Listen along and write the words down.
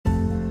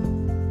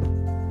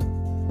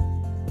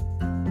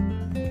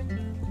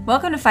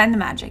Welcome to Find the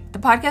Magic, the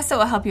podcast that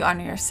will help you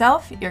honor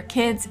yourself, your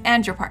kids,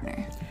 and your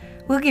partner.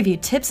 We'll give you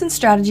tips and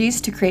strategies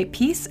to create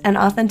peace and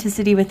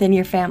authenticity within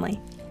your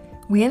family.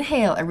 We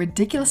inhale a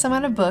ridiculous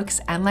amount of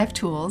books and life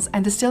tools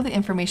and distill the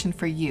information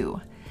for you.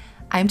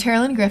 I'm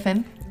Terralyn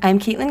Griffin. I'm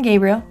Caitlin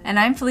Gabriel. And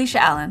I'm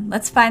Felicia Allen.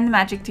 Let's find the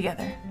magic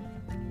together.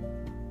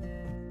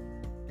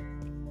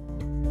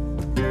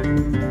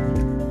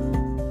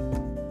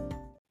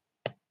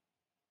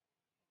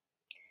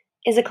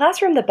 Is a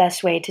classroom the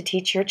best way to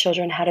teach your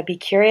children how to be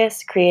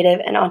curious,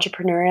 creative, and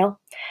entrepreneurial?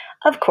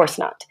 Of course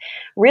not.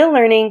 Real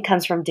learning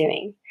comes from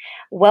doing.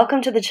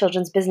 Welcome to the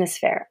Children's Business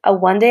Fair, a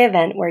one-day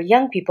event where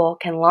young people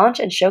can launch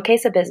and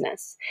showcase a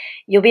business.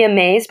 You'll be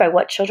amazed by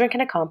what children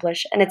can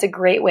accomplish, and it's a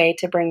great way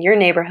to bring your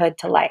neighborhood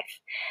to life.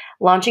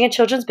 Launching a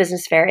Children's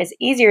Business Fair is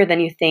easier than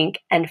you think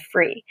and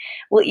free.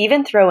 We'll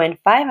even throw in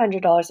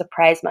 $500 of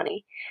prize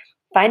money.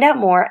 Find out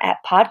more at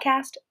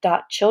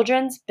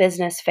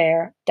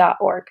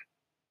podcast.childrensbusinessfair.org.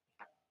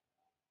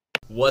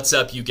 What's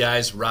up, you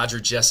guys? Roger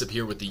Jessup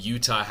here with the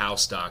Utah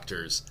House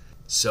Doctors.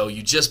 So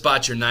you just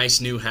bought your nice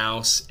new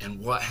house, and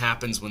what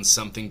happens when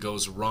something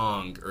goes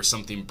wrong or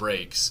something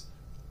breaks?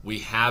 We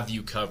have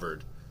you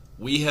covered.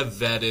 We have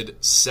vetted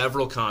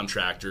several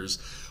contractors,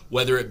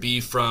 whether it be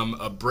from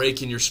a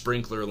break in your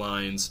sprinkler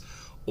lines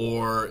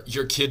or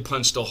your kid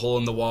punched a hole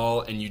in the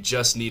wall and you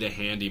just need a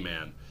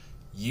handyman.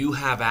 You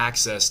have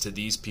access to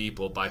these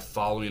people by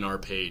following our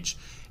page,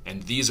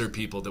 and these are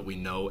people that we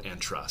know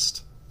and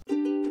trust.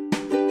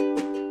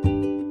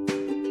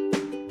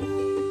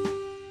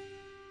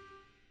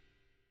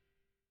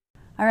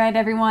 All right,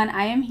 everyone.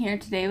 I am here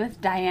today with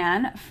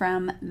Diane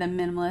from the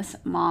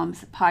Minimalist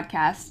Moms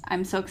podcast.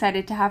 I'm so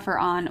excited to have her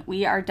on.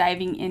 We are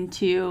diving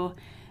into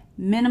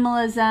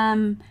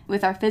minimalism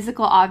with our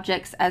physical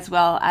objects as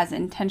well as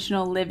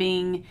intentional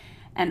living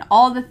and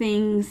all the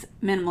things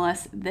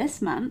minimalist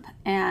this month.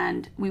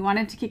 And we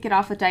wanted to kick it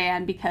off with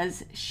Diane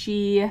because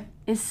she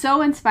is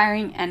so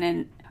inspiring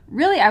and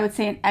really, I would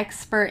say, an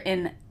expert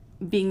in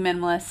being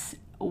minimalist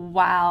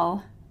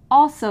while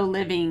also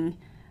living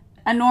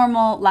a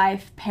normal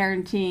life,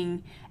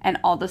 parenting, and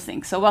all those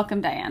things. So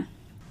welcome, Diane.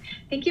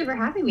 Thank you for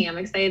having me. I'm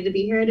excited to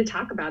be here to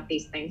talk about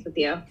these things with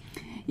you.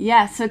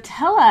 Yeah, so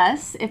tell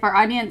us, if our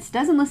audience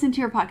doesn't listen to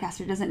your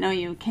podcast or doesn't know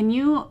you, can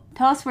you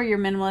tell us where your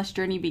minimalist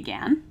journey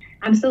began?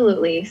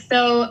 Absolutely.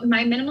 So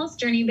my minimalist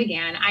journey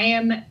began, I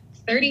am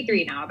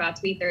 33 now, about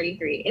to be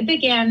 33. It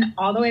began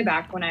all the way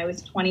back when I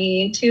was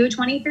 22,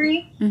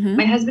 23. Mm-hmm.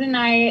 My husband and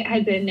I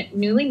had been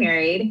newly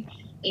married,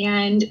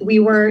 and we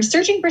were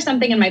searching for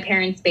something in my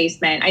parents'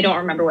 basement. I don't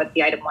remember what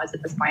the item was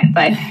at this point,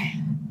 but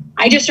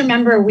I just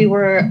remember we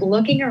were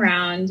looking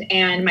around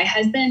and my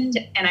husband,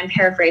 and I'm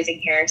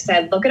paraphrasing here,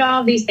 said, look at all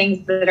of these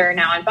things that are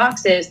now in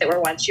boxes that were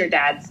once your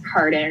dad's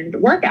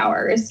hard-earned work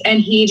hours.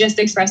 And he just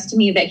expressed to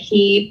me that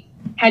he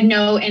had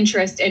no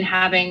interest in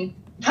having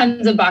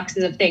tons of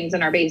boxes of things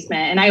in our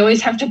basement. And I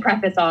always have to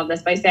preface all of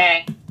this by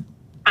saying,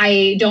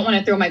 I don't want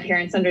to throw my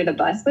parents under the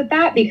bus with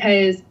that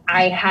because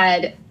I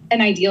had an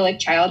idyllic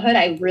childhood.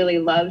 I really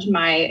loved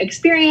my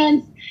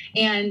experience.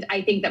 And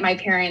I think that my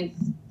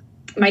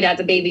dad's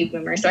a baby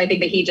boomer. So I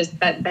think that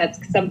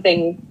that's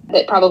something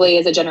that probably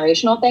is a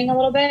generational thing a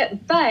little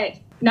bit, but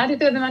not to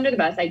throw them under the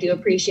bus. I do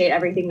appreciate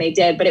everything they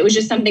did, but it was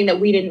just something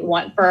that we didn't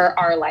want for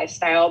our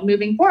lifestyle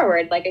moving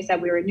forward. Like I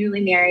said, we were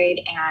newly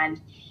married,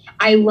 and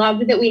I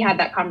loved that we had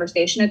that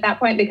conversation at that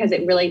point because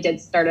it really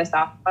did start us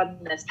off on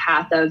this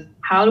path of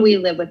how do we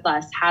live with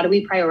less? How do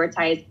we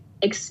prioritize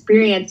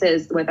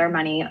experiences with our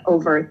money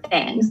over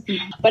things?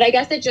 But I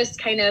guess it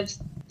just kind of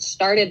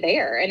started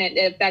there, and it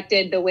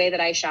affected the way that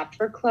I shopped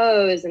for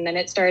clothes, and then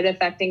it started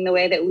affecting the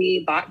way that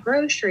we bought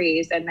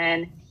groceries, and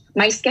then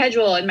my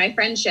schedule and my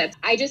friendships.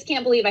 I just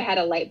can't believe I had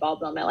a light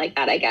bulb moment like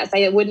that, I guess.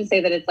 I wouldn't say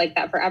that it's like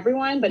that for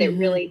everyone, but it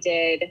really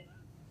did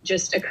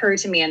just occur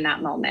to me in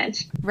that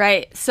moment.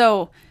 Right.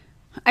 So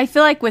I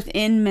feel like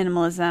within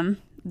minimalism,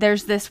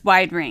 there's this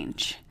wide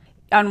range.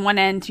 On one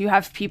end, you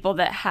have people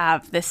that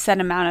have this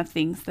set amount of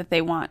things that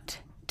they want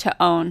to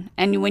own.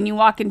 And when you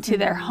walk into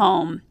their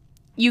home,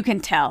 you can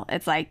tell.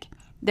 It's like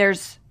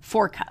there's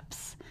 4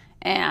 cups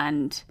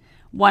and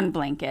 1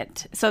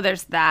 blanket. So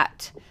there's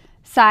that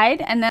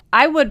side. And then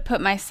I would put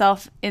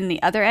myself in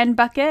the other end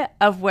bucket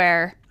of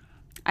where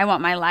I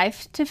want my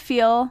life to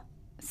feel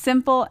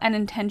simple and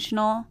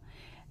intentional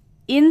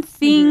in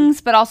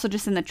things, but also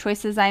just in the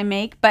choices I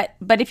make. But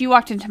if you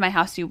walked into my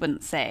house, you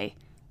wouldn't say,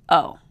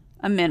 oh,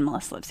 a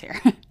minimalist lives here.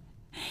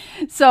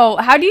 So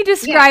how do you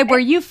describe where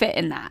you fit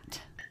in that?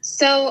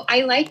 So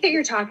I like that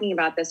you're talking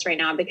about this right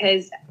now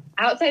because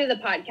outside of the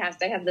podcast,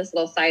 I have this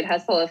little side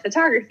hustle of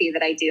photography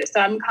that I do.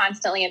 So I'm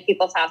constantly in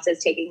people's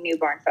houses taking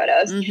newborn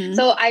photos. Mm-hmm.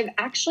 So I've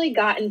actually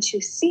gotten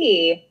to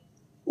see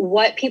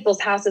what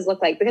people's houses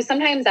look like because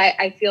sometimes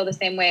I feel the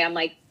same way. I'm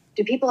like,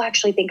 do people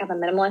actually think I'm a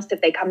minimalist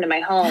if they come to my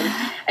home?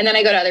 And then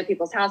I go to other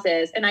people's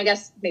houses, and I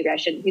guess maybe I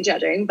shouldn't be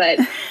judging, but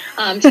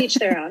teach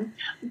their own.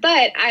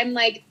 But I'm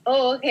like,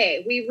 oh,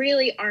 okay, we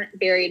really aren't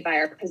buried by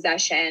our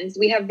possessions.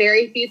 We have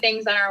very few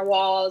things on our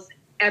walls.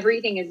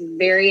 everything is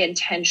very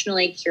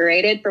intentionally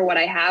curated for what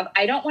I have.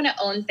 I don't want to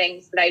own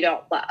things that I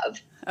don't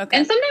love. Okay.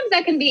 And sometimes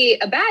that can be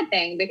a bad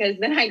thing, because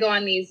then I go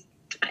on these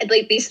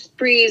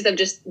sprees of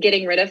just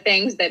getting rid of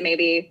things that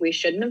maybe we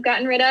shouldn't have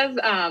gotten rid of.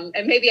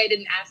 And maybe I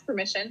didn't ask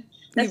permission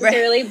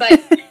necessarily,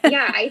 right. But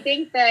yeah, I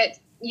think that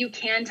you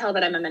can tell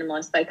that I'm a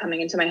minimalist by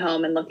coming into my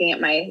home and looking at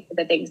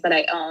the things that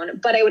I own.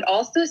 But I would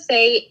also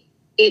say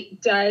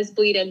it does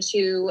bleed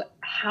into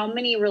how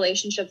many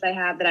relationships I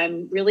have that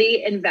I'm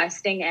really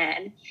investing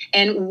in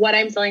and what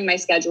I'm filling my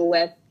schedule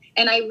with.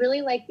 And I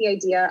really like the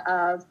idea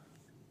of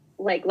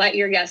let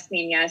your yes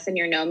mean yes and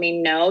your no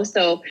mean no.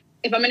 So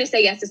if I'm going to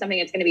say yes to something,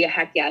 it's going to be a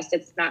heck yes.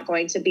 It's not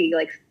going to be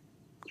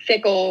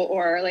fickle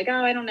or oh,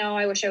 I don't know,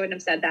 I wish I wouldn't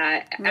have said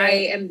that. Right. I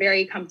am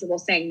very comfortable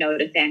saying no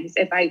to things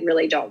if I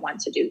really don't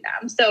want to do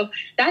them. So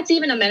that's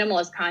even a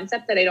minimalist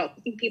concept that I don't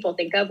think people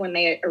think of when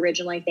they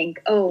originally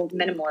think, oh,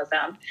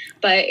 minimalism.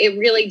 But it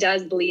really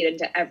does bleed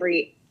into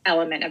every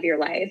element of your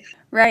life.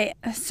 Right.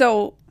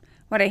 So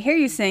what I hear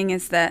you saying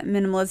is that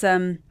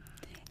minimalism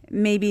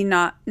maybe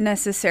not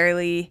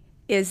necessarily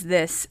is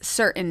this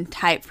certain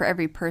type for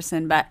every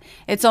person, but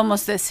it's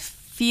almost this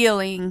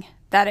feeling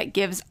that it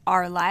gives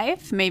our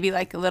life, maybe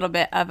a little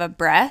bit of a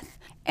breath.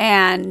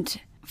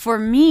 And for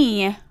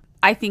me,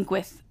 I think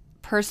with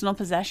personal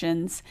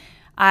possessions,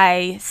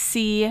 I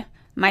see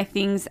my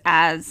things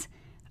as,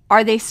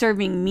 are they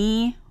serving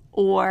me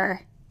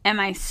or am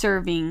I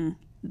serving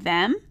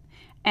them?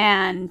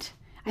 And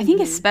I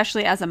think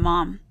especially as a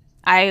mom,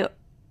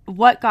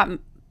 what got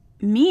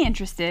me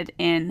interested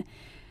in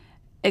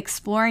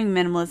exploring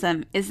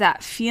minimalism is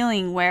that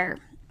feeling where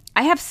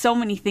I have so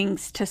many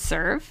things to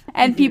serve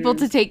and people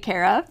to take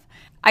care of.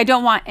 I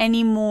don't want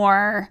any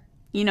more,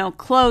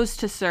 clothes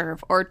to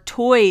serve or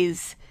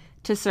toys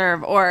to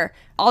serve or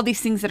all these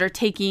things that are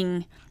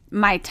taking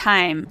my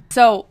time.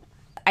 So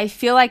I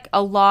feel like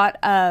a lot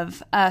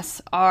of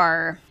us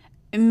are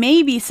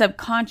maybe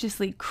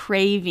subconsciously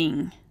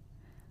craving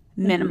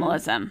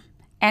minimalism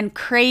and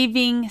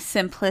craving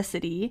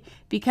simplicity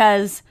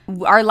because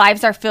our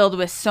lives are filled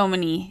with so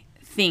many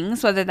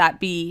things, whether that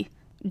be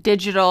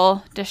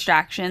digital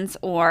distractions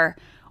or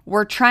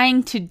we're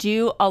trying to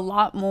do a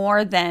lot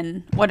more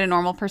than what a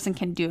normal person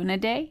can do in a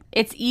day.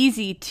 It's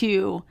easy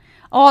to,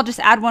 I'll just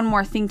add one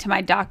more thing to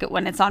my docket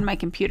when it's on my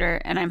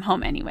computer and I'm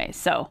home anyway.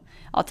 So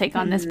I'll take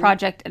on this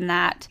project and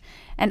that.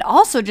 And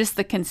also just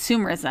the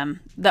consumerism,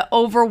 the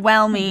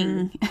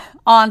overwhelming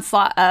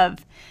onslaught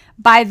of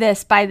buy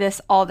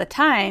this all the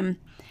time.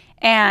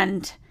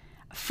 And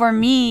for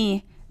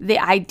me, the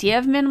idea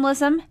of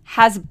minimalism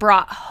has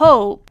brought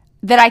hope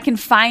that I can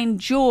find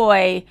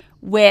joy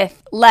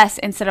with less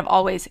instead of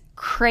always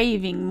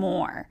craving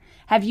more.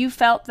 Have you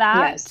felt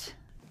that? Yes,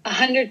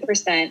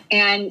 100%.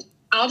 And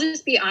I'll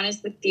just be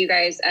honest with you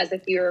guys as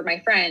if you were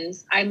my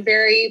friends. I'm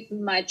very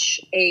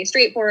much a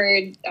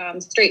straightforward,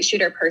 straight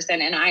shooter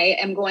person. And I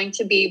am going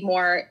to be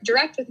more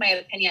direct with my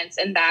opinions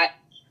in that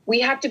we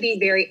have to be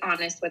very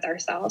honest with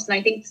ourselves. And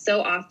I think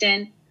so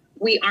often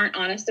we aren't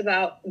honest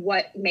about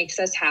what makes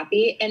us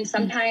happy. And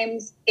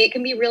sometimes it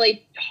can be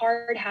really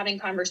hard having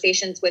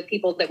conversations with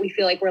people that we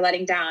feel like we're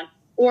letting down.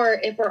 Or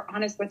if we're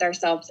honest with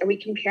ourselves, are we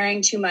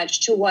comparing too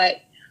much to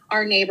what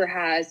our neighbor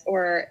has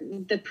or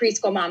the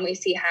preschool mom we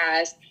see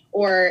has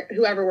or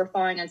whoever we're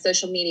following on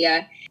social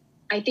media?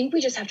 I think we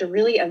just have to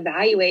really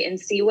evaluate and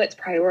see what's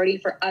priority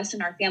for us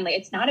and our family.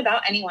 It's not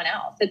about anyone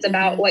else. It's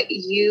about what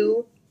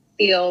you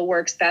feel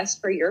works best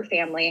for your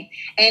family.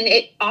 And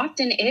it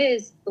often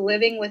is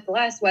living with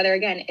less, whether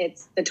again,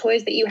 it's the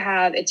toys that you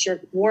have, it's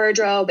your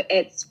wardrobe,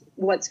 it's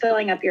what's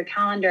filling up your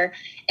calendar.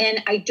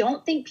 And I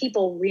don't think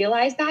people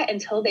realize that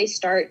until they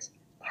start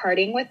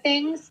parting with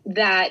things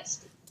that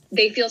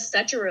they feel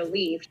such a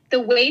relief.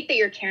 The weight that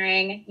you're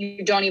carrying,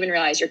 you don't even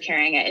realize you're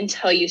carrying it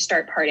until you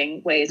start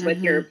parting ways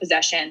with your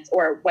possessions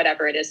or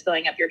whatever it is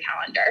filling up your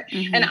calendar.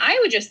 And I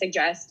would just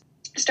suggest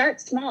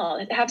start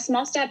small, have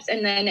small steps.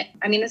 And then,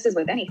 this is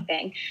with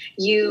anything,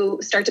 you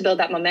start to build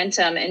that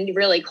momentum and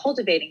really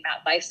cultivating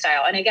that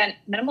lifestyle. And again,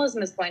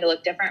 minimalism is going to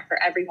look different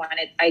for everyone.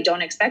 I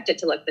don't expect it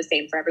to look the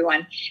same for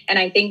everyone. And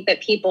I think that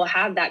people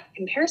have that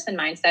comparison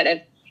mindset of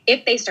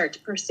if they start to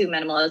pursue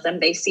minimalism,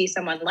 they see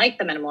someone like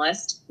the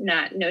minimalist,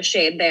 no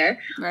shade there,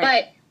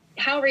 right.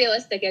 But how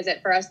realistic is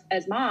it for us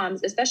as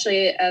moms,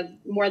 especially of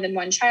more than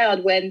one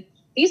child, when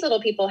these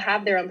little people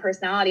have their own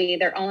personality,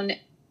 their own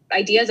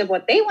ideas of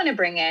what they want to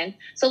bring in.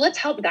 So let's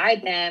help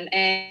guide them.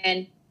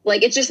 And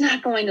it's just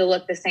not going to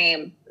look the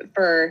same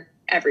for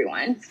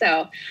everyone.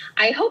 So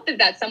I hope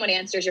that somewhat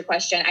answers your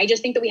question. I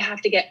just think that we have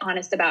to get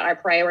honest about our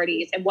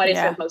priorities and what is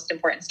of most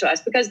importance to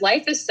us, because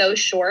life is so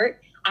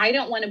short. I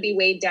don't want to be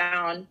weighed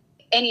down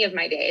any of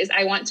my days.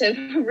 I want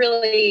to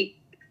really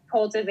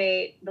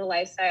cultivate the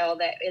lifestyle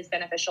that is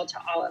beneficial to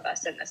all of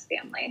us in this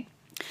family.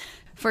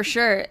 For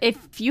sure.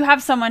 If you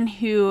have someone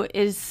who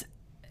is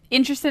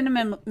interested in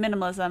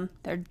minimalism,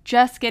 they're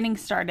just getting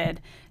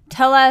started,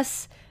 tell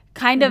us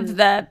kind of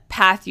the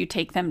path you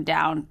take them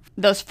down,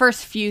 those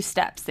first few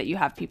steps that you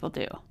have people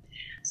do.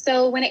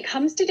 So when it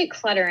comes to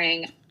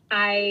decluttering,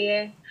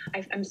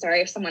 I'm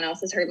sorry if someone else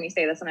has heard me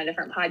say this on a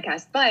different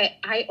podcast, but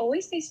I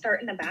always say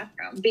start in the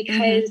bathroom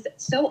because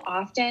so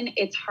often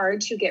it's hard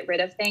to get rid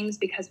of things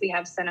because we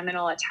have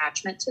sentimental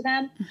attachment to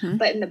them.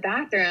 But in the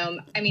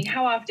bathroom, I mean,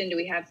 how often do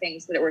we have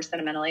things that we're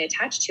sentimentally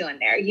attached to in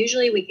there?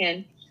 Usually we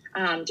can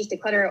just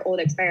declutter old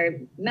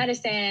expired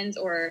medicines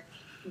or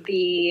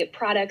the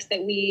products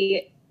that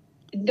we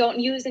don't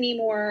use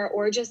anymore,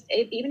 or just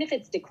even if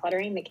it's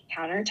decluttering the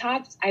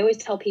countertops. I always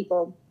tell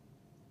people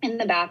in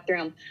the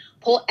bathroom,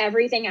 pull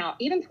everything out,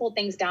 even pull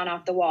things down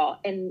off the wall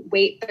and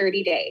wait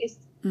 30 days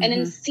and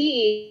then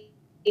see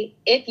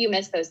if you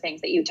miss those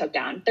things that you took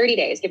down. 30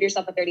 days, give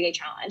yourself a 30-day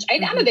challenge.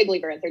 I'm a big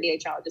believer in 30-day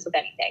challenges with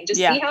anything. Just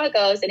see how it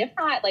goes. And if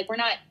not, like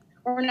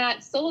we're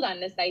not sold on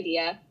this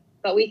idea,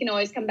 but we can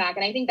always come back.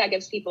 And I think that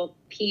gives people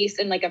peace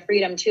and like a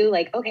freedom too.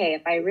 Like, okay,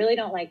 if I really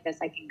don't like this,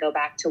 I can go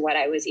back to what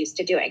I was used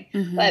to doing.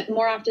 But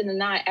more often than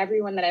not,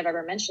 everyone that I've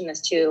ever mentioned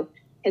this to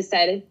has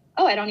said,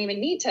 oh, I don't even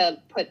need to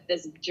put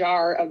this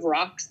jar of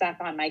rocks back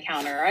on my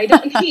counter. I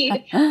don't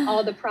need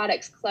all the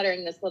products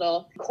cluttering this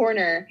little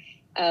corner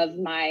of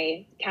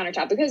my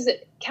countertop, because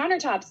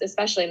countertops,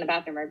 especially in the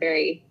bathroom, are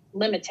very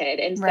limited.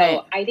 And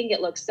so I think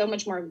it looks so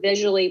much more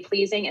visually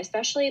pleasing,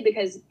 especially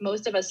because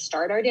most of us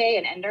start our day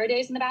and end our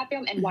days in the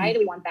bathroom. And why do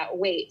we want that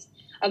weight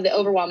of the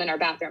overwhelm in our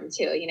bathroom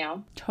too, you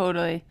know?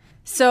 Totally.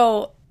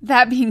 So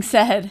that being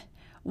said,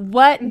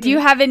 what do you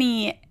have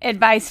any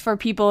advice for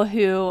people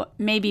who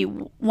maybe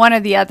one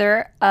or the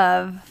other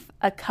of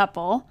a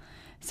couple?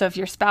 So if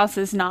your spouse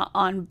is not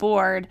on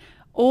board,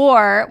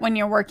 or when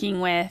you're working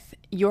with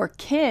your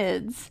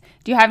kids,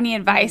 do you have any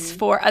advice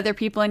for other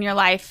people in your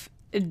life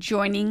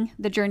joining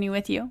the journey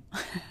with you?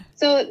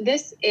 So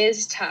this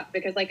is tough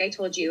because, like I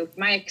told you,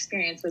 my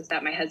experience was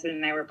that my husband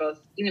and I were both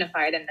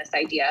unified in this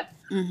idea,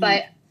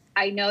 but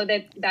I know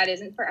that that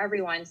isn't for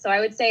everyone. So I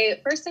would say,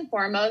 first and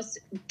foremost,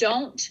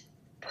 don't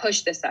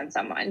push this on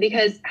someone,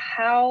 because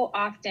how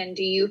often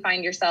do you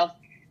find yourself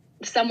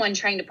someone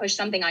trying to push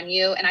something on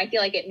you? And I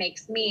feel like it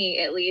makes me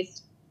at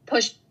least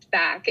push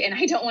back, and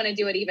I don't want to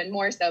do it even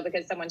more so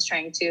because someone's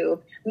trying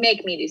to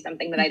make me do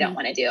something that I don't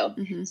want to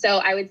do. So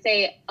I would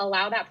say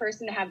allow that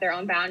person to have their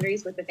own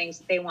boundaries with the things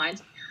that they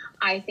want.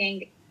 I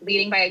think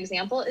leading by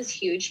example is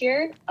huge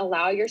here.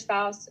 Allow your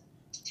spouse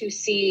to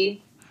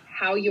see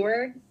how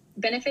you're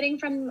benefiting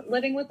from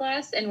living with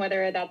less, and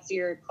whether that's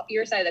your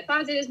side of the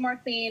closet is more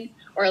clean,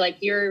 or like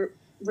you're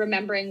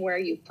remembering where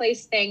you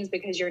place things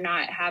because you're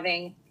not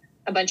having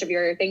a bunch of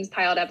your things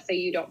piled up so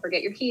you don't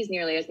forget your keys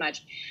nearly as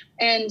much.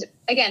 And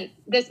again,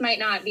 this might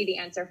not be the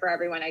answer for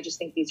everyone. I just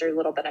think these are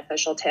little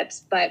beneficial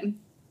tips. But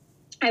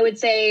I would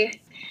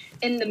say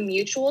in the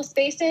mutual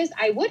spaces,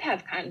 I would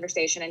have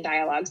conversation and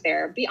dialogues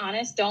there. Be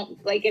honest.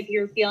 Don't, like, if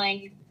you're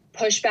feeling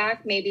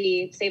pushback,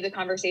 maybe save the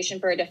conversation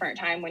for a different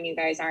time when you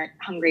guys aren't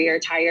hungry or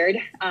tired.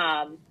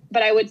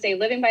 But I would say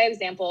living by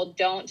example,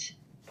 don't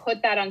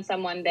put that on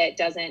someone that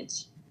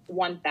doesn't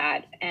want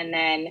that, and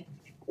then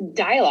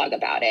dialogue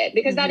about it,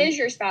 because that is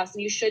your spouse,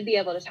 and you should be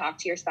able to talk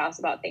to your spouse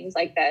about things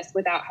like this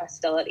without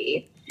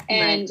hostility.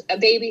 And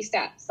baby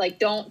steps, like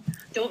don't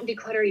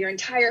declutter your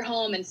entire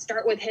home and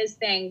start with his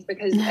things,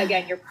 because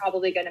again, you're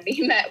probably going to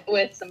be met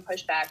with some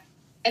pushback.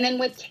 And then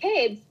with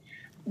kids,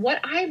 what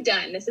I've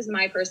done, this is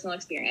my personal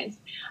experience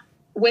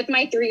with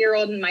my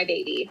 3-year-old and my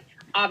baby.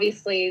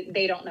 Obviously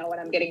they don't know what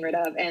I'm getting rid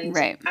of, and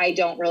I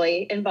don't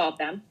really involve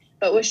them.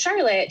 But with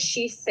Charlotte,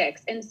 she's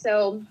 6. And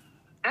so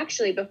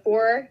actually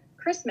before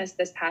Christmas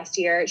this past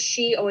year,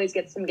 she always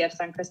gets some gifts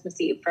on Christmas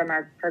Eve from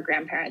her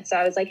grandparents. So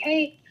I was like,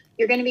 hey,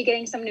 you're going to be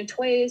getting some new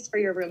toys for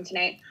your room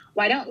tonight.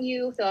 Why don't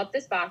you fill up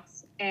this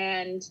box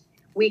and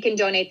we can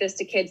donate this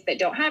to kids that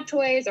don't have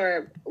toys?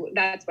 Or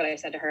that's what I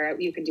said to her.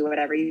 You can do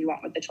whatever you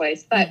want with the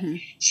toys. But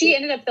she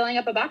ended up filling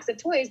up a box of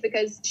toys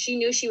because she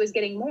knew she was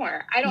getting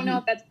more. I don't know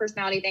if that's a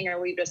personality thing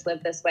or we just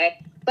live this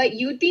way, but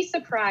you'd be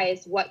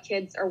surprised what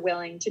kids are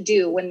willing to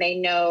do when they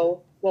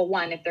know, well,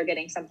 one, if they're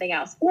getting something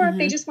else, or if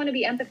they just want to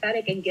be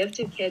empathetic and give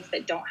to kids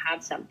that don't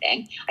have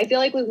something. I feel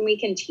like when we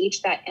can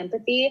teach that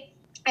empathy,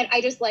 and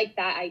I just like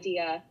that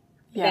idea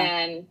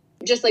than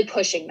just like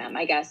pushing them,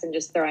 I guess, and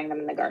just throwing them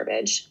in the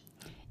garbage.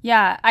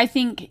 Yeah, I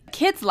think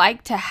kids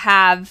like to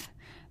have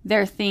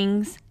their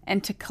things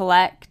and to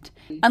collect.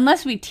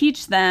 Unless we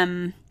teach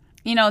them,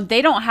 you know,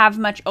 they don't have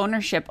much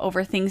ownership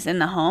over things in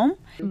the home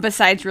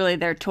besides really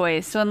their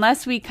toys. So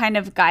unless we kind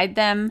of guide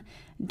them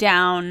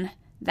down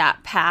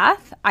that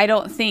path, I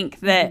don't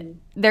think that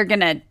they're going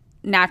to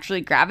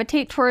naturally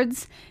gravitate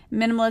towards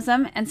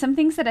minimalism. And some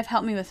things that have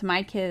helped me with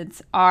my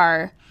kids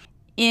are,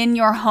 in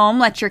your home,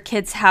 let your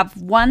kids have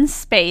one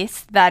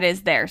space that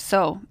is there.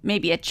 So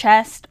maybe a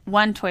chest,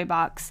 one toy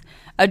box.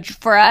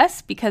 For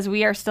us, because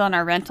we are still in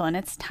our rental and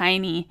it's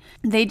tiny,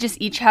 they just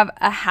each have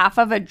a half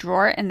of a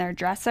drawer in their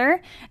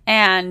dresser,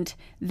 and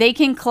they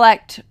can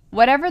collect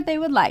whatever they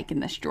would like in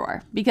this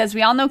drawer. Because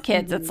we all know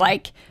kids, it's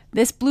like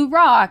this blue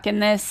rock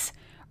and this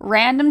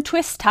random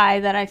twist tie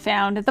that I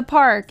found at the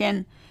park,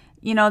 and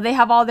you know, they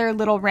have all their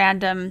little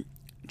random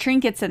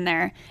trinkets in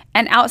there.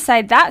 And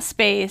outside that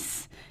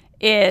space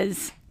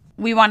is,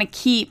 we want to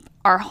keep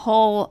our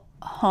whole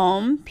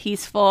home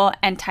peaceful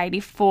and tidy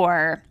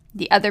for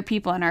the other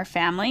people in our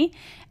family.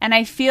 And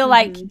I feel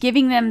like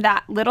giving them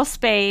that little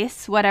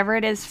space, whatever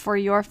it is for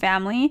your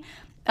family,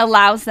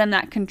 allows them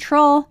that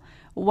control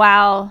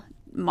while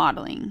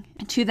modeling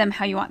to them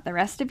how you want the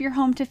rest of your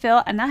home to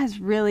feel. And that has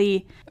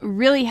really,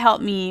 really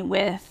helped me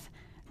with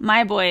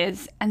my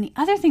boys. And the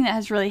other thing that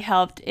has really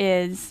helped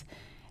is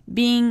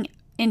being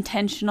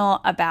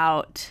intentional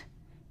about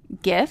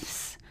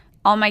gifts.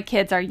 All my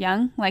kids are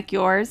young, like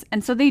yours,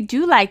 and so they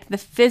do like the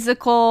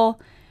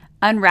physical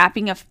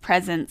unwrapping of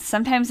presents.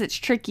 Sometimes it's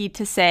tricky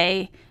to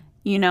say,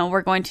 you know,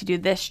 we're going to do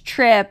this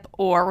trip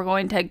or we're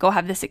going to go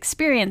have this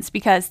experience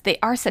because they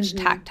are such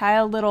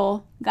tactile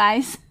little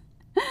guys.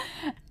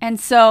 And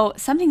so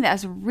something that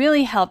has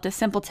really helped, a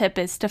simple tip,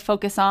 is to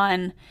focus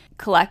on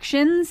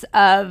collections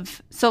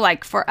of, so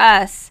like for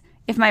us,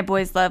 if my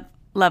boys love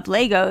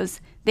Legos,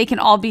 they can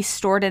all be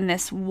stored in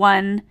this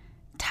one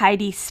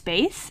tidy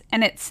space,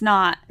 and it's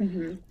not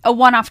a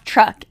one-off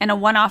truck and a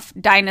one-off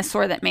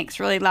dinosaur that makes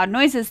really loud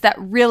noises that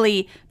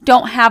really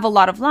don't have a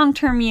lot of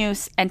long-term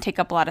use and take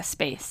up a lot of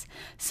space.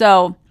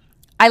 So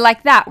I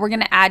like that. We're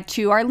going to add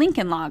to our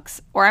Lincoln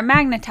Logs or our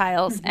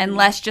Magnetiles and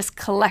less just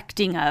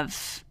collecting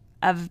of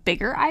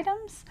bigger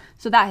items.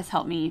 So that has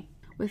helped me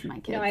with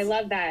my kids. No, I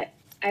love that.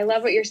 I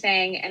love what you're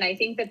saying. And I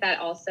think that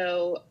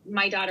also,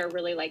 my daughter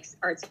really likes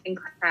arts and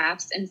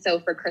crafts. And so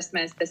for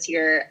Christmas this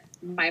year,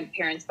 my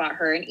parents bought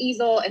her an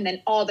easel and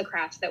then all the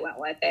crafts that went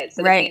with it.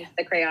 So the paints,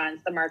 the crayons,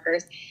 the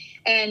markers.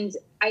 And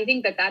I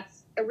think that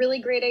that's a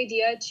really great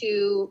idea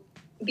to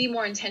be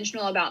more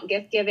intentional about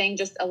gift giving.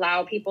 Just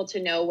allow people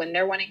to know when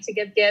they're wanting to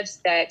give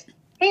gifts that,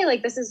 hey,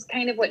 like this is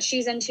kind of what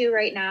she's into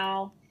right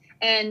now.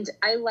 And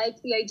I like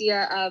the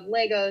idea of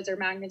Legos or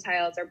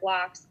Magnetiles or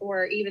blocks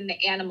or even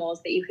the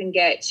animals that you can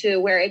get to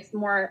where it's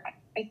more,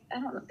 I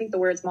don't think the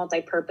word's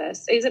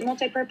multi-purpose. Is it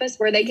multi-purpose?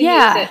 Where they can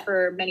use it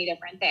for many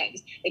different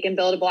things. They can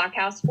build a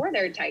blockhouse for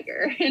their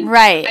tiger.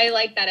 Right. I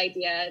like that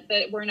idea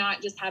that we're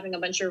not just having a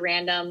bunch of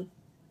random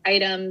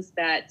items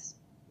that,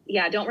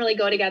 don't really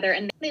go together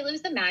and they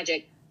lose the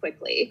magic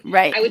quickly.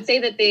 Right. I would say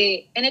that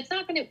and it's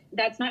not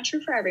that's not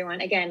true for everyone.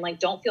 Again, like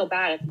don't feel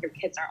bad if your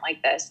kids aren't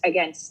like this.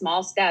 Again,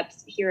 small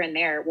steps here and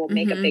there will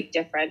make a big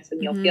difference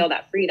and you'll feel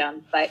that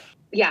freedom. But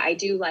yeah, I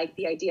do like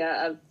the idea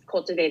of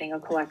cultivating a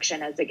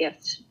collection as a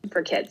gift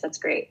for kids. That's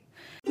great.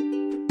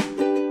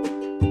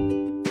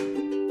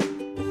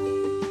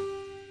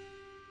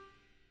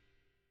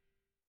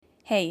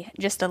 Hey,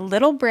 just a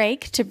little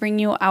break to bring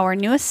you our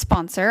newest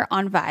sponsor,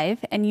 OnVive.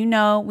 And you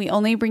know, we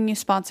only bring you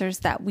sponsors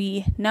that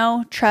we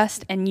know,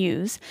 trust, and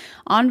use.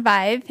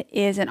 OnVive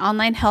is an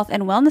online health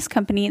and wellness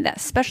company that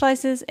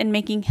specializes in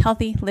making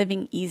healthy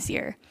living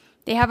easier.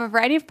 They have a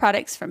variety of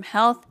products from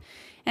health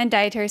and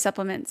dietary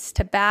supplements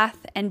to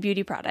bath and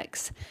beauty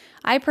products.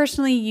 I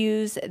personally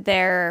use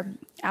their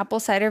apple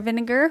cider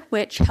vinegar,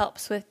 which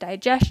helps with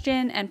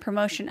digestion and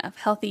promotion of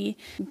healthy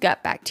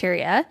gut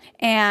bacteria.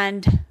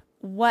 And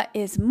what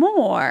is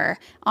more,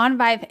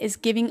 OnVive is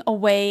giving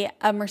away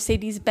a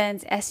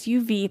Mercedes-Benz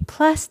SUV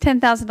plus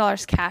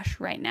 $10,000 cash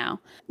right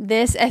now.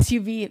 This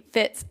SUV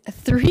fits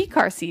 3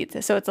 car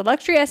seats, so it's a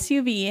luxury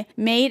SUV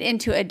made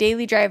into a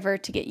daily driver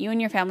to get you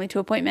and your family to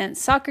appointments,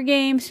 soccer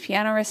games,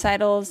 piano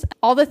recitals,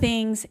 all the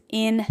things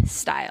in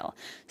style.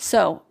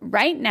 So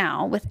right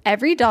now, with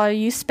every dollar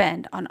you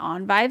spend on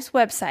OnVive's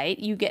website,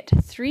 you get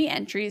 3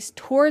 entries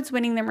towards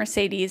winning the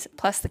Mercedes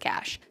plus the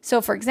cash.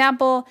 So for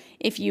example,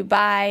 if you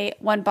buy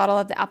 1 bottle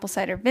of the apple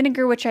cider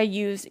vinegar, which I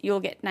use, you'll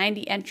get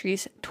 90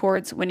 entries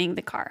towards winning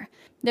the car.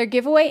 Their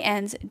giveaway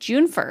ends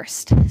June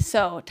 1st,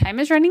 so time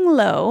is running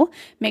low.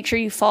 Make sure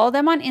you follow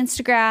them on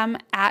Instagram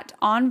at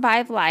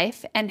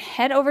OnViveLife and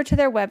head over to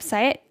their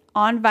website,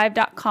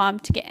 onvive.com,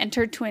 to get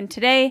entered to win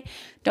today.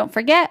 Don't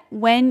forget,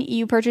 when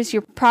you purchase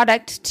your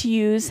product, to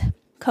use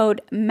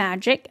code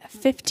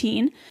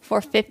MAGIC15 for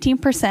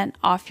 15%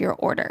 off your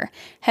order.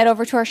 Head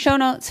over to our show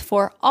notes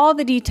for all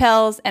the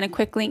details and a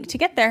quick link to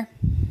get there.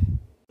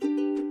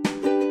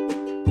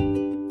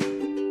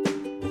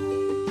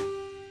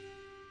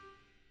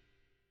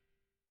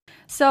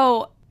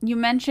 So you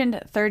mentioned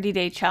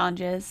 30-day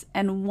challenges,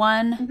 and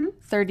one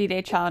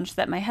 30-day challenge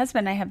that my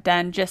husband and I have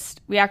done,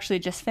 we actually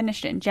just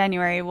finished it in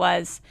January,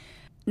 was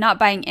not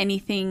buying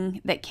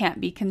anything that can't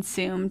be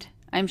consumed.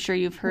 I'm sure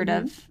you've heard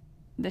of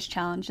this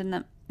challenge in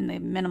the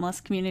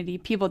minimalist community.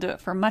 People do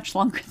it for much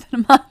longer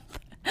than a month.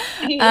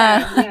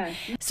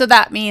 So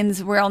that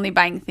means we're only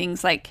buying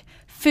things like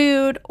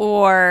food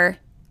or,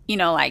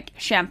 like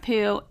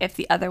shampoo if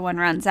the other one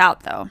runs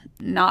out, though,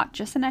 not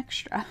just an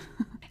extra.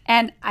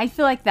 And I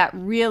feel like that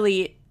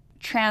really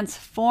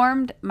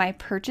transformed my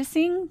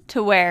purchasing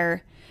to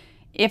where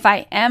if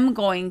I am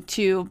going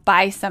to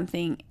buy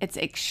something, it's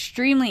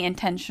extremely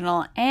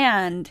intentional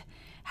and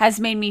has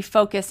made me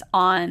focus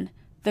on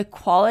the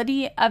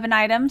quality of an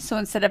item. So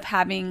instead of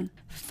having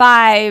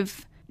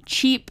 5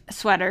 cheap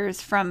sweaters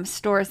from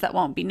stores that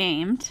won't be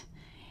named,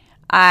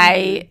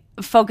 I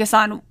focus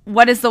on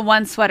what is the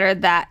one sweater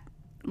that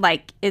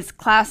is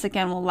classic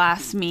and will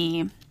last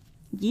me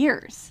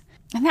years.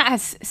 And that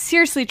has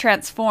seriously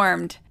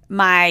transformed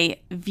my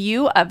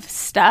view of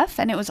stuff,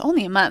 and it was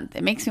only a month.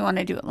 It makes me want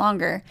to do it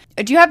longer.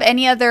 Do you have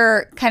any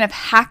other kind of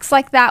hacks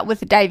like that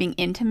with diving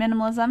into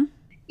minimalism?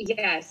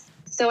 Yes.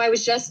 So I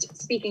was just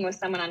speaking with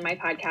someone on my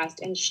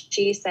podcast, and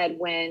she said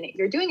when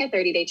you're doing a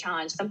 30-day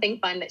challenge, something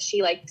fun that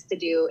she likes to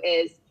do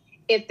is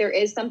if there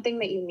is something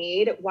that you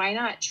need, why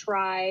not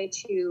try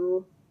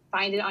to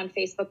find it on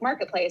Facebook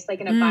Marketplace, like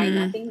in a buy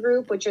nothing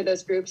group, which are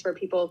those groups where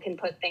people can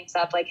put things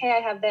up like, hey,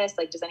 I have this,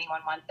 like, does anyone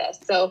want this?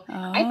 So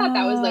I thought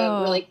that was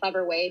a really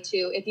clever way to,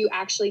 if you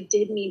actually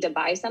did need to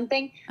buy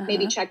something,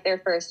 maybe check there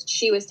first.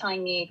 She was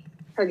telling me,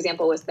 her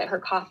example was that her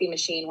coffee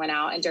machine went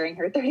out and during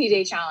her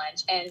 30-day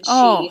challenge, and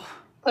she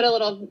put a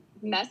little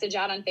message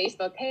out on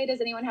Facebook, hey,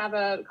 does anyone have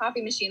a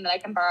coffee machine that I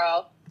can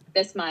borrow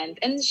this month?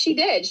 And she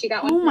did. She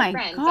got one from her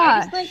friend. So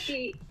I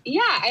just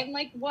I'm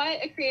like, what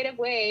a creative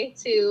way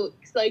to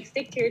like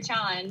stick to your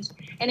challenge.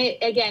 And it,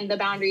 again, the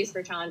boundaries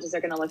for challenges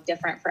are going to look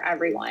different for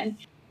everyone.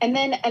 And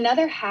then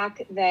another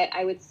hack that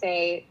I would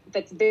say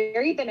that's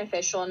very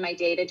beneficial in my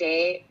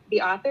day-to-day,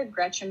 the author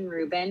Gretchen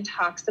Rubin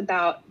talks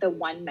about the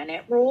 1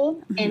 minute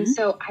rule. And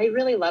so I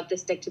really love to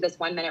stick to this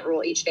 1 minute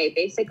rule each day.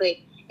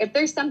 Basically, if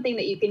there's something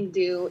that you can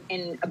do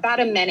in about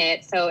a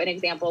minute, so an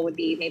example would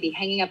be maybe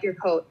hanging up your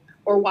coat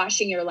or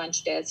washing your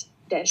lunch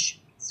dish,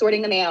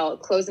 sorting the mail,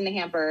 closing the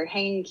hamper,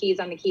 hanging keys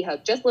on the key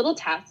hook, just little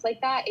tasks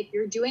like that. If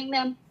you're doing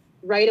them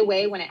right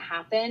away when it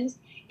happens,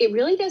 it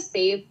really does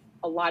save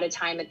a lot of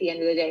time at the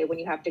end of the day when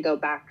you have to go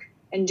back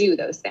and do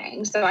those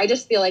things. So I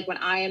just feel like when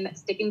I am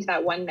sticking to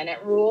that 1 minute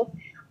rule,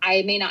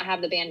 I may not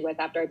have the bandwidth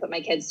after I put my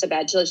kids to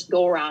bed to just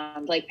go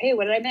around like, hey,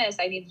 what did I miss?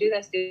 I need to do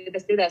this, do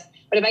this, do this.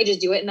 But if I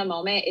just do it in the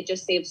moment, it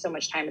just saves so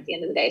much time at the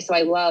end of the day. So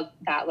I love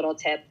that little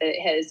tip that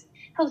has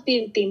helped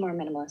me be more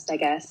minimalist, I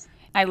guess.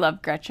 I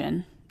love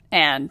Gretchen,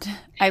 and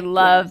I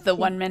love the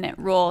 1 minute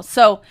rule.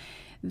 So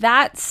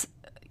that's,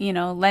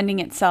 lending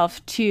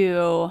itself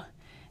to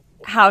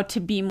how to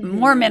be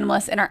more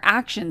minimalist in our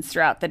actions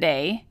throughout the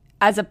day,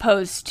 as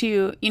opposed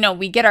to,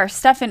 we get our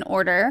stuff in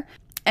order,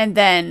 and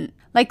then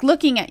like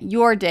looking at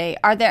your day,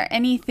 are there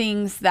any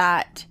things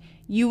that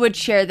you would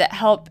share that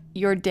help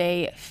your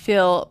day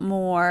feel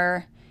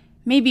more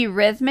maybe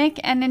rhythmic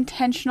and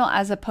intentional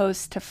as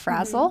opposed to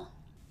frazzle?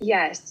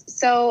 Yes.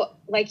 So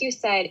like you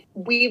said,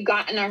 we've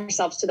gotten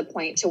ourselves to the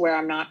point to where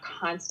I'm not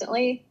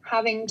constantly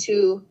having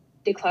to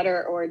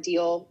declutter or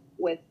deal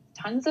with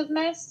tons of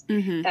mess.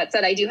 That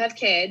said, I do have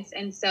kids.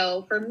 And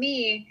so for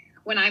me,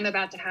 when I'm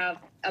about to have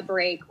a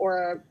break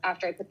or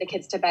after I put the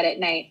kids to bed at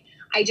night,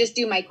 I just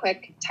do my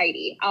quick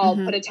tidy. I'll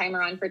put a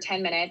timer on for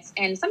 10 minutes.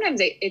 And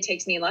sometimes it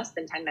takes me less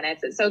than 10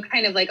 minutes. It's so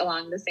kind of like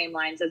along the same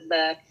lines as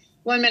the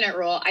 1 minute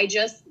rule. I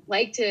just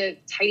like to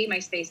tidy my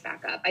space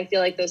back up. I feel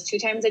like those 2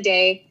 times a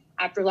day,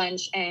 after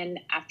lunch and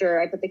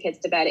after I put the kids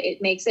to bed,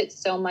 it makes it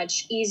so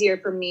much easier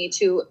for me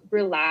to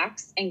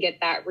relax and get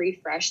that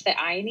refresh that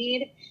I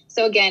need.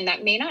 So again,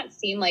 that may not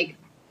seem like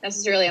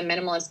necessarily a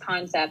minimalist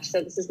concept.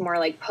 So this is more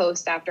like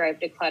post after I've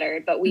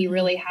decluttered, but we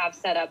really have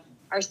set up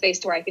our space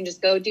to where I can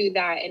just go do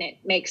that. And it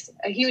makes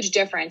a huge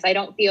difference. I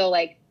don't feel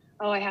like,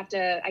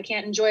 I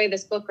can't enjoy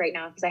this book right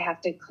now because I have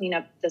to clean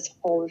up this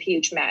whole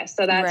huge mess.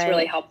 So that's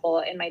really helpful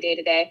in my day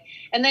to day.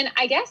 And then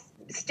I guess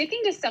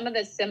sticking to some of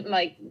the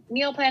like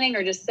meal planning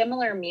or just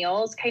similar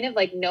meals, kind of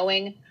like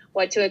knowing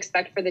what to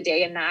expect for the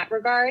day in that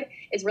regard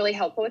is really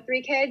helpful with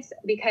 3 kids,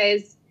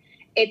 because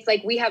it's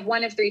like we have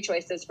 1 of 3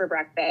 choices for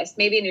breakfast.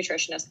 Maybe a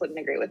nutritionist wouldn't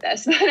agree with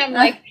this, but I'm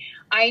like,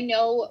 I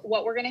know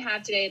what we're going to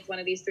have today. It's one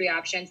of these 3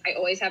 options. I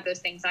always have those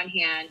things on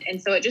hand. And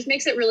so it just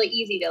makes it really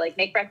easy to like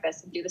make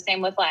breakfast and do the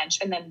same with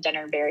lunch, and then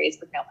dinner varies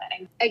with meal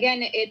planning. Again,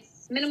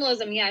 it's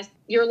minimalism. Yes.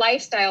 Your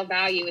lifestyle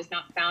value is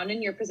not found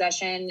in your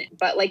possession,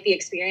 but like the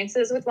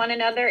experiences with one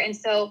another. And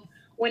so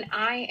when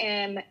I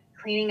am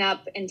cleaning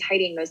up and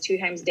tidying those 2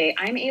 times a day,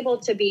 I'm able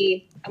to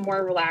be a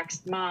more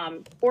relaxed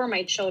mom for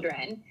my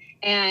children.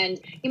 And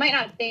you might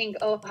not think,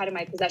 how do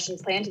my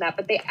possessions play into that?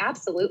 But they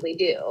absolutely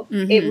do.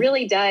 It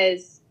really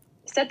does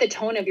set the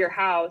tone of your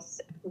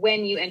house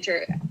when you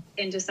enter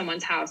into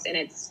someone's house and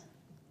it's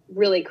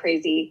really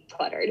crazy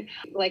cluttered.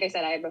 Like I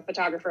said, I have a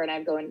photographer and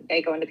I go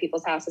into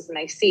people's houses and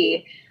I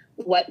see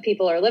what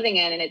people are living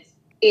in, and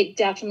it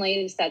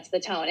definitely sets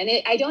the tone. And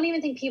I don't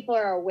even think people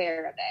are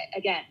aware of it,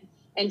 again,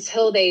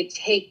 until they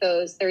take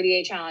those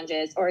 30-day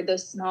challenges or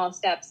those small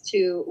steps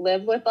to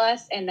live with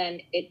us. And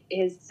then it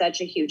is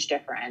such a huge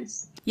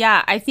difference.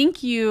 Yeah, I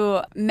think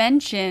you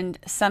mentioned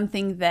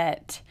something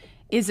that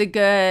is a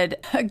good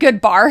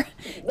bar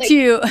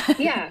to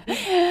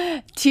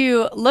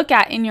look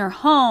at in your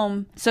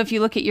home. So if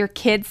you look at your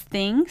kids'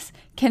 things,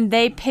 can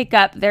they pick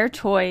up their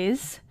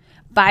toys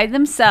by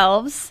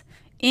themselves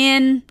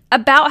in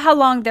about how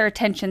long their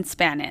attention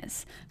span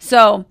is?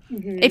 So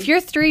if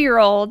your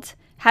 3-year-old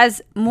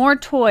has more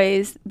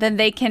toys than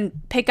they can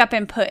pick up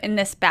and put in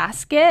this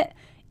basket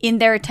in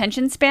their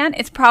attention span,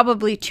 it's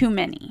probably too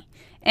many.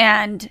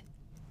 And,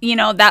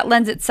 that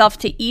lends itself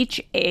to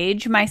each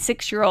age. My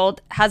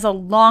 6-year-old has a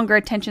longer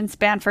attention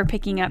span for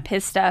picking up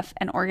his stuff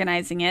and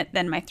organizing it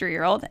than my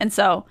 3-year-old. And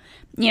so,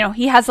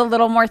 he has a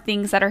little more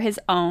things that are his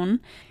own.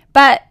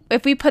 But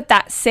if we put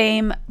that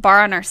same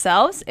bar on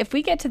ourselves, if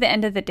we get to the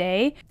end of the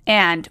day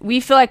and we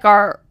feel like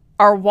our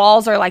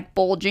walls are like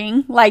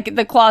bulging, like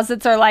the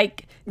closets are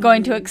like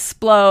going to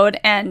explode,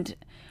 and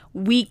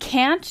we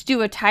can't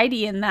do a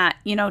tidy in that,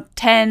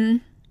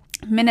 10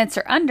 minutes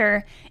or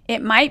under,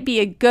 it might be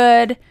a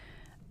good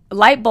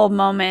light bulb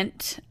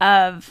moment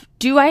of,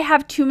 do I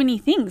have too many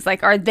things?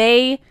 Like, are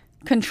they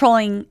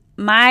controlling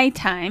my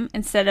time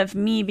instead of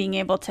me being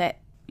able to,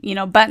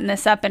 button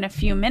this up in a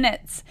few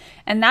minutes?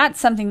 And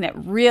that's something that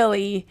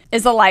really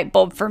is a light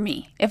bulb for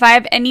me. If I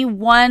have any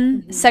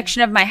one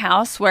section of my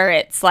house where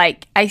it's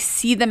like, I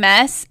see the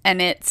mess and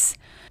it's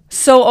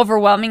so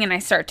overwhelming and I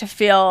start to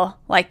feel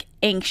like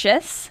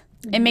anxious,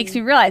 it makes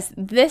me realize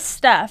this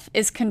stuff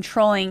is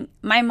controlling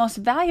my most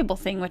valuable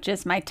thing, which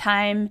is my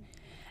time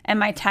and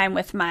my time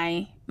with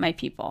my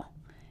people.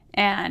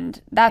 And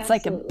that's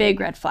like a big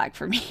red flag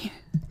for me.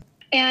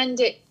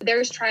 And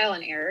there's trial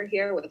and error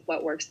here with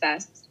what works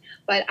best.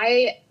 But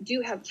I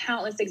do have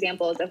countless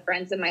examples of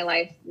friends in my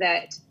life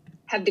that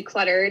have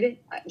decluttered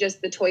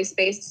just the toy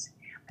space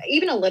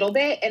even a little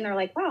bit. And they're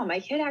like, wow, my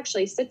kid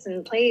actually sits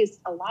and plays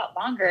a lot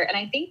longer. And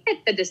I think that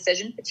the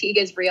decision fatigue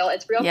is real.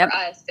 It's real for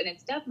us, and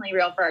it's definitely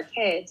real for our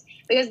kids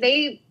because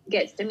they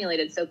get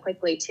stimulated so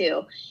quickly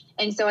too.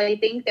 And so I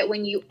think that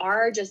when you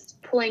are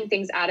just pulling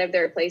things out of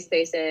their play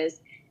spaces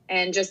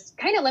and just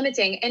kind of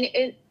limiting,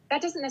 and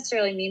that doesn't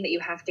necessarily mean that you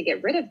have to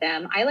get rid of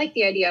them. I like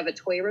the idea of a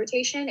toy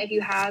rotation. If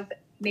you have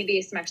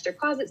maybe some extra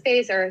closet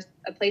space or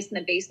a place in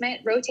the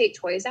basement, rotate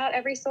toys out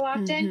every so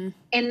often.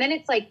 And then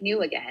it's like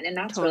new again. And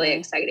that's really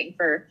exciting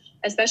for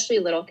especially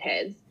little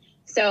kids.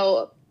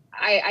 So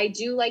I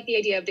do like the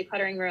idea of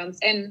decluttering rooms.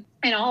 And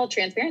in all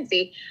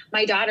transparency,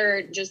 my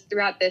daughter, just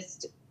throughout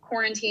this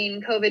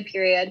quarantine COVID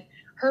period,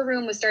 her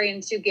room was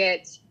starting to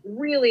get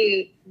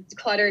really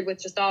cluttered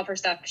with just all of her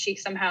stuff. She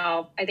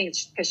somehow, I think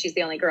it's because she's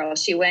the only girl,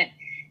 she went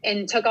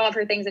and took all of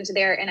her things into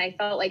there. And I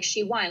felt like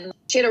she won.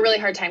 She had a really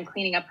hard time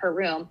cleaning up her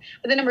room.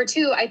 But then number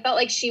two, I felt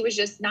like she was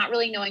just not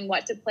really knowing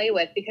what to play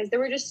with because there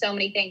were just so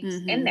many things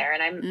in there.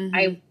 And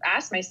I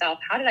asked myself,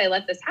 how did I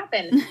let this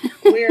happen?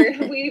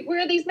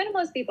 We're these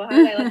minimalist people. How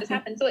did I let this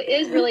happen? So it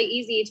is really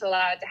easy to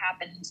allow it to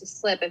happen, to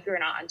slip if you're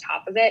not on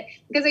top of it.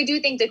 Because I do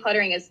think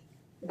decluttering is,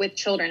 with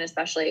children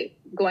especially,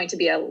 going to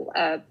be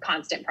a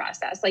constant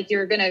process. Like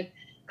you're going to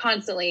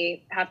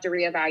constantly have to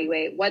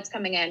reevaluate what's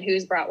coming in,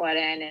 who's brought what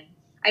in. And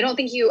I don't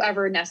think you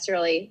ever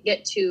necessarily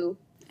get to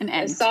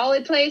a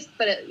solid place,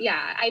 but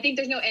I think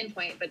there's no end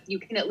point, but you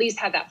can at least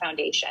have that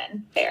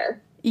foundation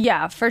there.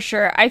 Yeah, for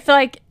sure. I feel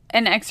like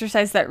an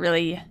exercise that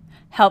really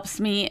helps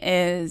me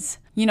is,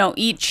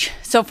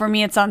 so for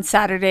me, it's on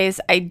Saturdays,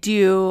 I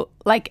do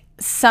like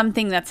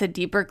something that's a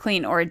deeper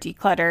clean or a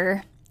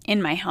declutter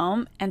in my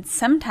home. And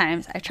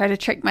sometimes I try to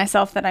trick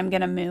myself that I'm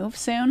going to move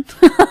soon.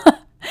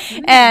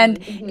 And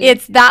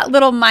it's that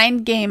little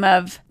mind game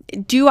of,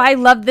 do I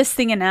love this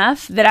thing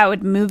enough that I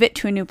would move it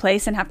to a new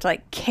place and have to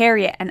like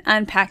carry it and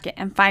unpack it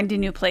and find a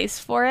new place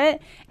for it?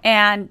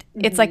 And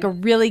it's like a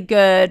really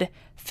good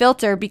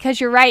filter because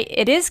you're right,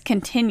 it is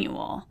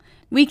continual.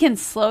 We can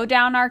slow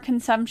down our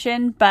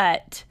consumption,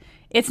 but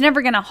it's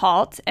never going to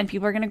halt, and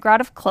people are going to grow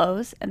out of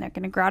clothes and they're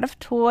going to grow out of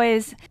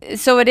toys.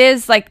 So it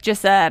is like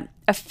just a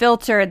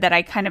filter that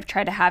I kind of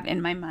try to have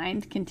in my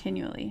mind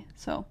continually.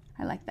 So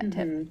I like that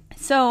tip.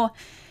 So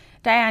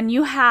Diane,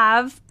 you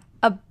have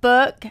a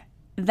book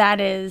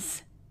that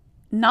is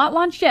not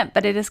launched yet,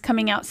 but it is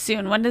coming out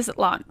soon. When does it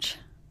launch?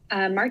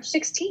 March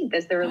 16th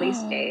is the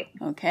release date.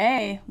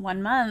 Okay,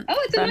 1 month. Oh,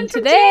 it's a month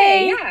from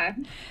today. Yeah.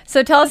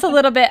 So tell us a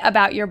little bit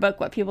about your book,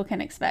 what people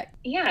can expect.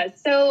 Yeah,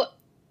 so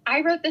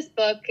I wrote this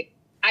book.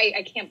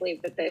 I can't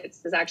believe that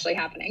this is actually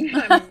happening.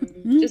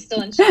 I'm just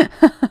still in shock.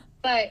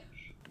 But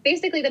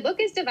basically, the book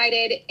is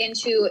divided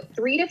into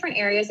 3 different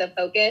areas of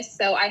focus.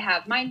 So I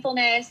have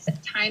mindfulness,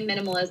 time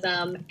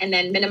minimalism, and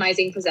then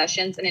minimizing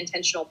possessions and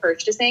intentional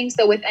purchasing.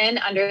 So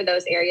under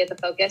those areas of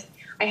focus,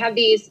 I have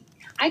these,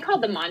 I call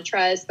them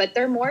mantras, but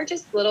they're more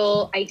just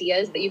little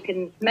ideas that you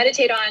can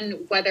meditate on,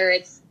 whether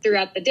it's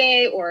throughout the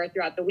day or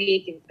throughout the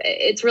week.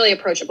 It's really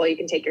approachable. You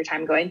can take your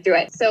time going through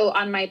it. So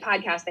on my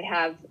podcast, I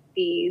have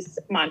these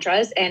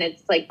mantras, and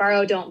it's like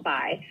borrow, don't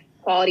buy,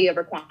 quality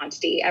over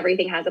quantity,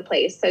 everything has a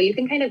place. So you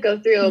can kind of go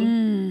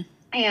through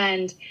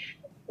and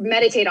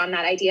meditate on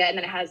that idea. And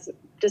then it has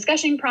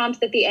discussion prompts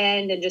at the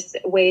end and just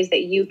ways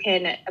that you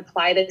can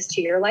apply this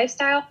to your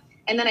lifestyle.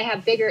 And then I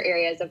have bigger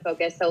areas of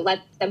focus. So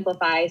let's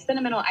simplify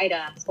sentimental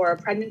items, or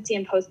pregnancy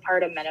and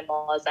postpartum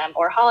minimalism,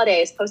 or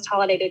holidays,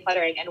 post-holiday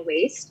decluttering, and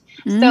waste.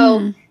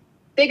 So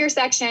bigger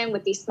section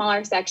with these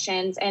smaller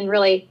sections. And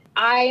really,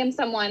 I am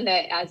someone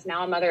that, as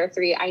now a mother of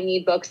 3, I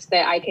need books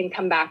that I can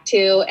come back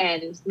to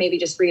and maybe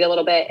just read a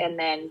little bit and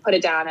then put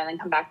it down and then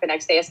come back the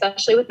next day,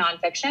 especially with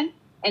nonfiction.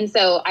 And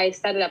so I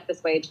set it up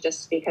this way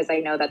just because I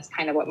know that's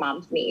kind of what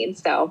moms need.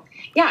 So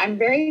yeah, I'm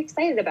very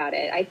excited about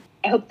it.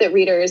 I hope that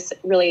readers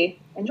really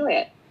enjoy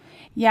it.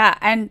 Yeah.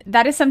 And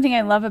that is something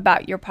I love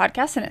about your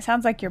podcast. And it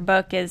sounds like your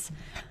book is,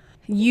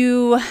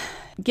 you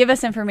give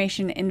us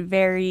information in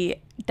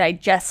very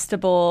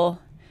digestible,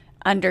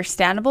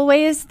 understandable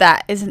ways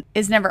that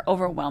is never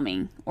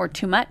overwhelming or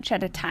too much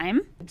at a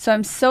time. So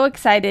I'm so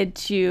excited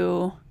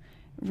to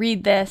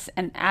read this,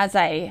 and as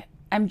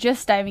I'm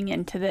just diving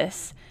into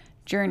this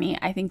journey,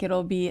 I think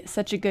it'll be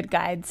such a good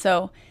guide.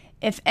 So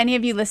if any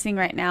of you listening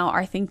right now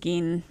are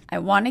thinking, I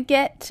want to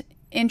get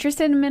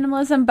interested in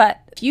minimalism,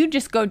 but if you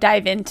just go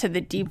dive into the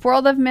deep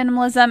world of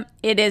minimalism,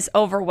 it is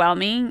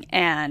overwhelming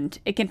and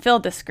it can feel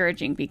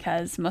discouraging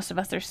because most of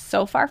us are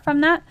so far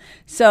from that.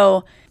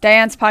 So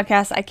Diane's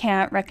podcast, I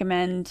can't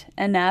recommend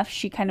enough.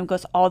 She kind of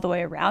goes all the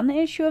way around the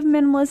issue of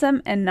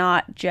minimalism and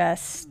not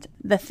just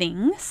the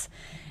things.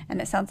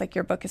 And it sounds like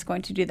your book is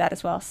going to do that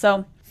as well.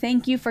 So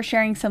thank you for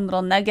sharing some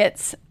little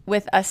nuggets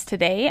with us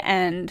today,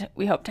 and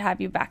we hope to have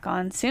you back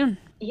on soon.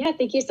 Yeah,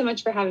 thank you so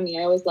much for having me.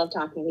 I always love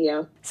talking to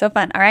you. So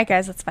fun. All right,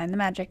 guys, let's find the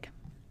magic.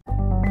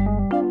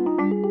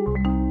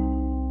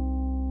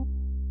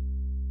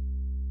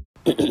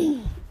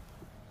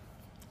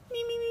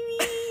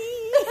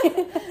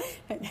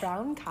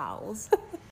 Brown cows.